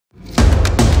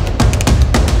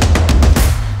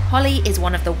Holly is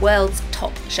one of the world's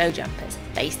top show jumpers.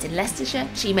 Based in Leicestershire,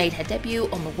 she made her debut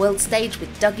on the world stage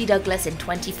with Dougie Douglas in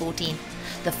 2014.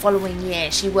 The following year,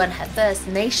 she won her first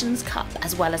Nations Cup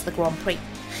as well as the Grand Prix.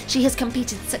 She has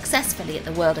competed successfully at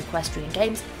the World Equestrian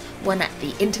Games, won at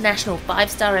the international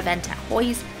 5-star event at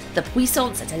Hoy's, the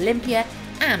puissance at Olympia,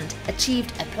 and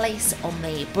achieved a place on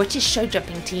the British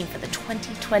showjumping team for the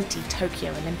 2020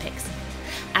 Tokyo Olympics.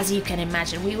 As you can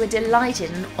imagine, we were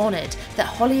delighted and honoured that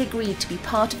Holly agreed to be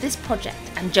part of this project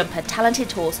and jump her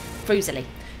talented horse, Fruselli,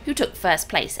 who took first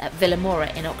place at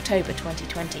Vil-lamoura in October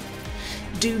 2020.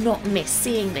 Do not miss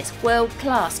seeing this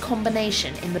world-class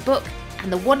combination in the book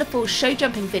and the wonderful show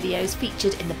jumping videos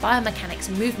featured in the biomechanics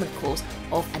movement course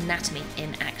of Anatomy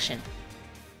in Action.